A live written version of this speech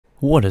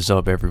What is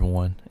up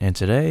everyone, and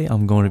today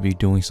I'm going to be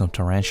doing some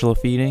tarantula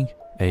feeding,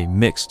 a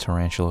mixed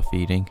tarantula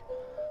feeding.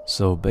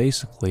 So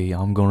basically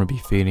I'm going to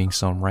be feeding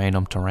some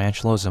random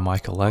tarantulas in my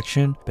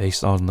collection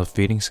based on the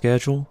feeding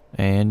schedule,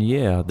 and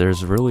yeah,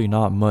 there's really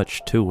not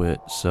much to it,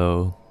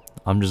 so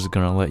I'm just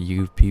gonna let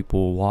you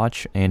people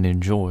watch and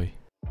enjoy.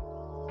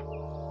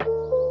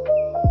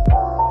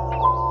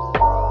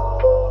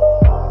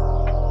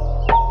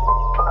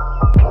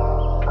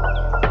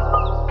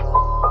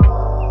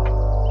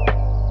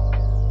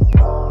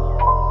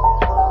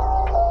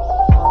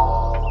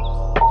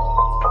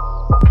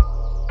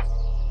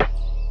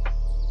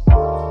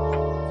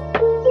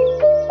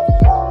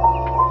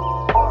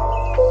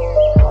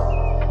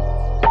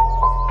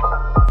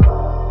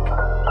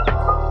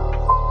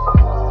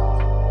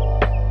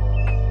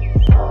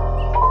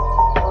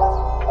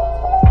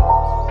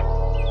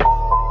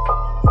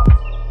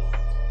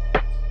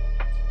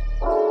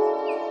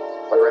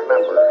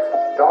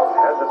 Don't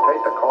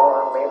hesitate to call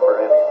on me for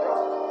anything.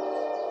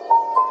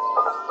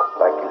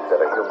 Like you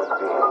said, a human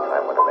being, and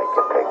I'm going to make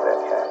you take that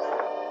chance.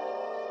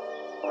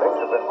 Things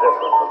have been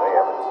different for me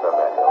ever since I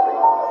met Hildy.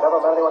 I've never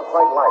met anyone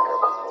quite like her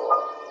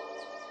before.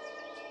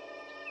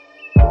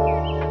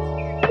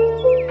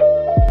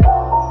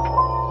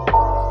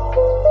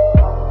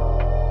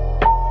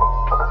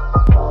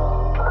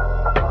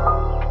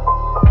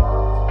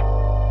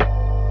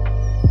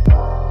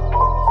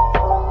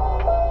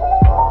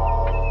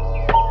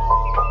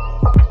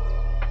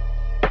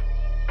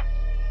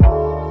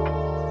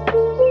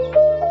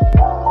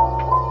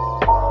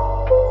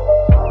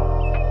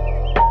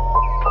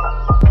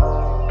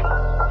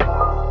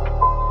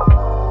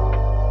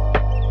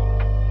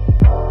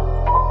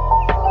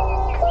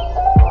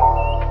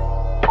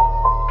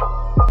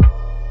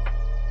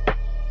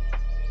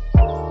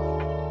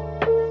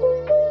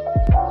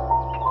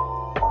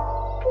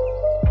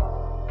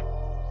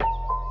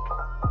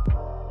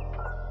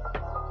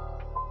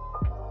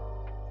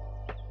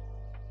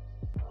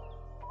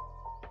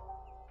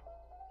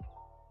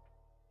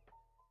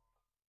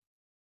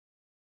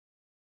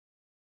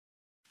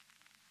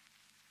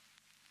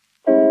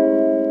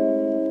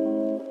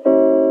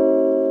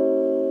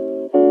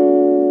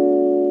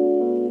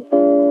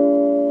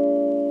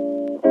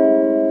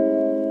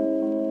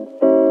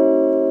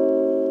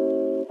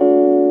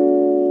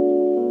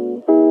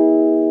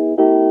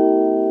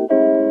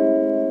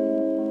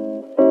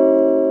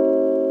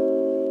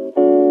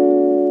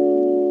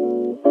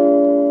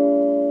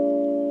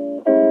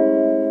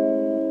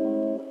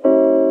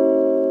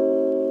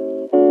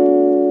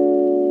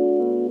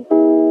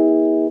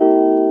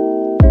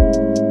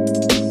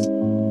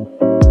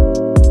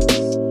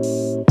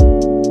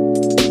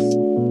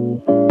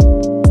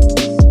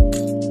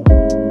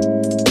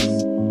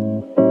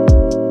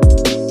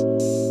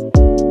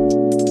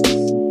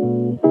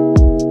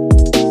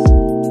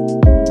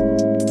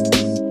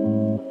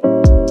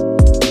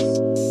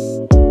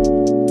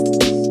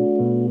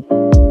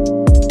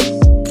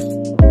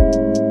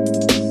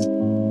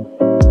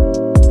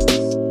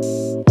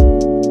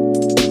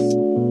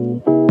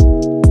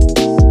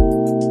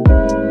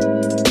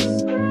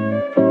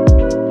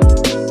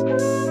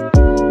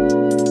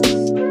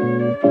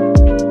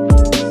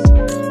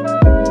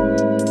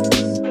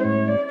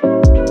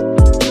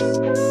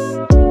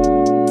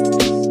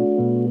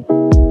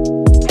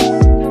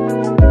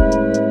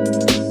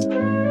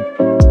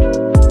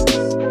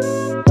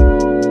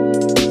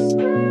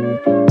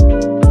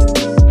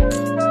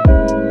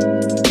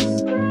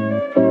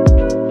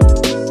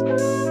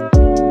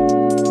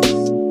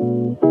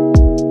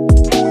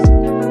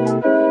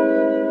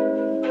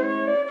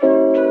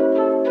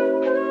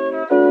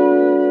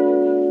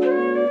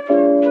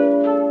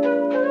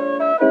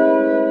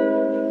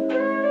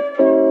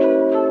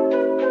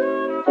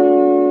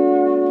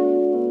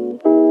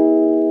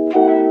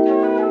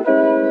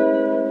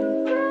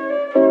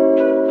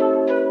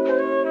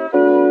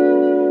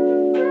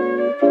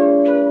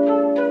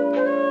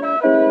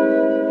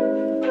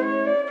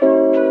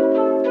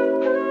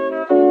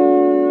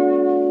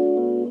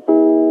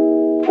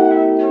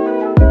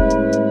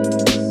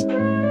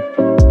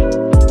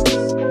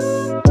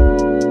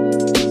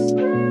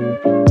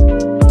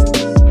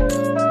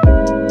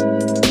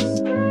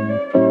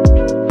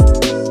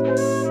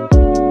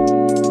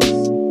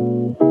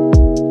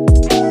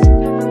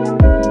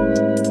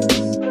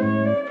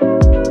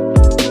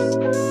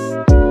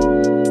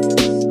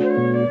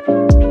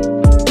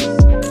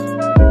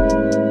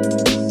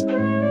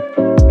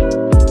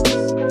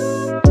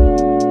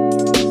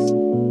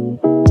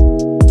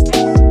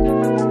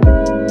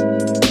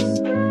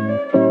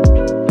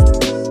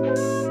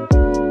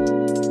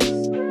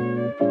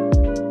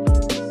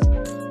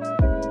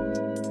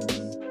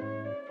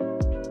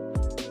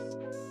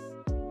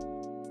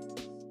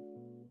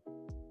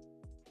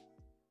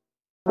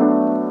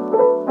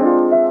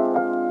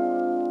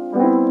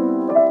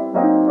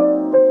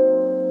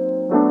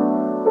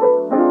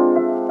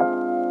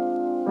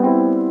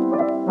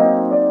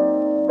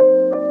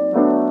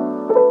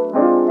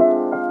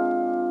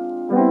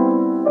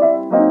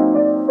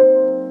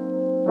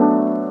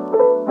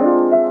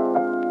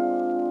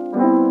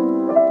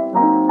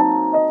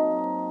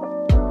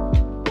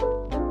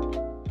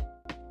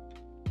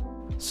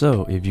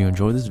 So if you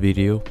enjoyed this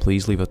video,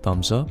 please leave a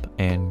thumbs up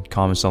and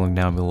comment something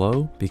down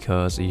below,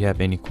 because if you have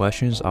any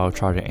questions, I'll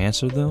try to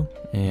answer them.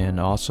 And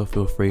also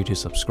feel free to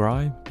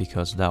subscribe,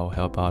 because that will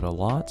help out a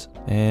lot.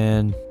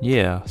 And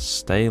yeah,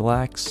 stay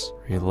lax,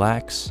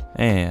 relax,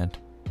 and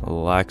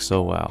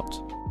Laxo out.